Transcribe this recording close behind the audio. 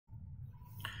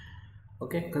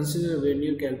Okay, consider a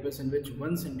vernier calipers in which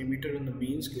 1 centimeter on the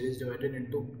mean scale is divided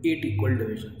into 8 equal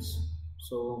divisions.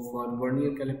 So for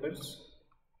vernier calipers,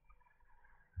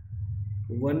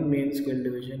 one main scale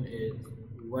division is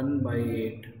 1 by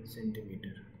 8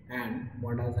 centimeter, and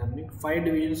what is happening, 5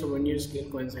 divisions of vernier scale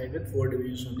coincide with 4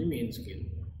 divisions on the main scale.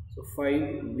 So 5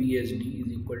 VSD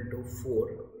is equal to 4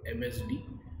 MSD,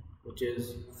 which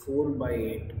is 4 by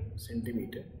 8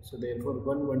 centimeter. So therefore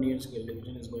one vernier scale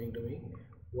division is going to be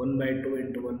 1 by 2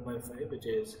 into 1 by 5, which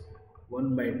is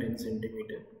 1 by 10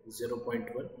 centimeter,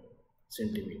 0.1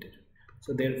 centimeter.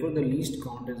 So therefore the least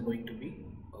count is going to be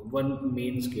 1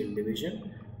 main scale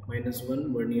division minus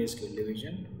 1 vernier scale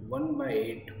division, 1 by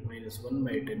 8 minus 1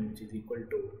 by 10, which is equal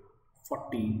to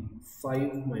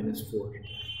 45 minus 4.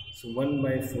 So 1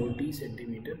 by 40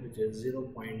 centimeter, which is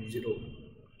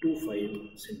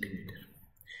 0.025 centimeter.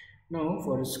 Now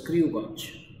for a screw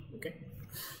gauge, okay.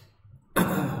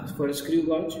 For a screw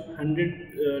gauge,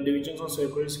 100 divisions on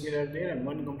circular scale are there, and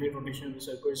 1 complete rotation of the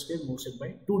circular scale moves it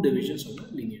by 2 divisions on the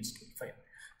linear scale. Fine.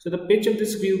 So the pitch of the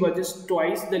screw gauge is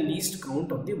twice the least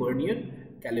count of the vernier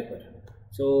caliper.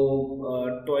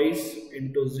 So twice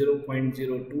into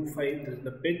 0.025, this is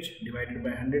the pitch, divided by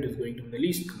 100 is going to be the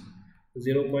least count.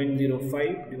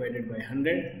 0.05 divided by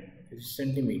 100 is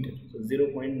centimeter. So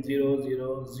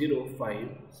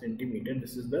 0.0005 centimeter.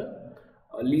 This is the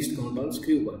least count on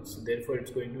screw gauge. So therefore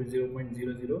it's going to be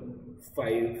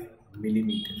 0.005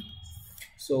 millimeter.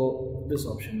 So this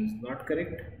option is not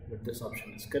correct, but this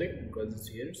option is correct because it's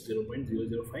here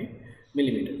 0.005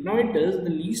 millimeter. Now it is the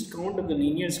least count of the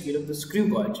linear scale of the screw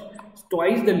gauge,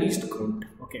 twice the least count.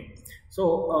 Okay,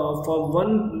 so for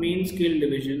one main scale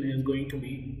division is going to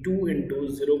be 2 into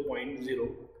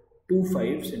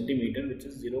 0.025 centimeter, which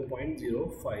is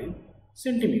 0.05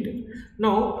 centimeter.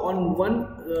 Now on one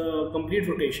complete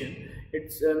rotation,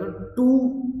 it's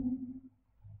 2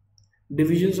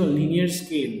 divisions on linear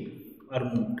scale are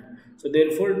moved. So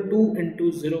therefore 2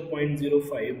 into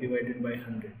 0.05 divided by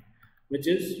 100, which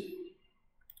is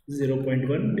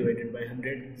 0.1 divided by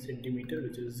 100 centimeter,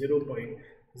 which is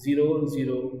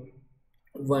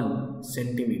 0.001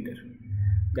 centimeter.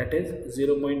 That is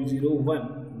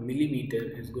 0.01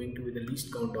 millimeter is going to be the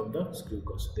least count of the screw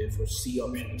gauge. Therefore C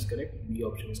option is correct, B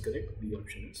option is correct, B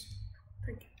option is.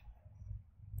 Thank you.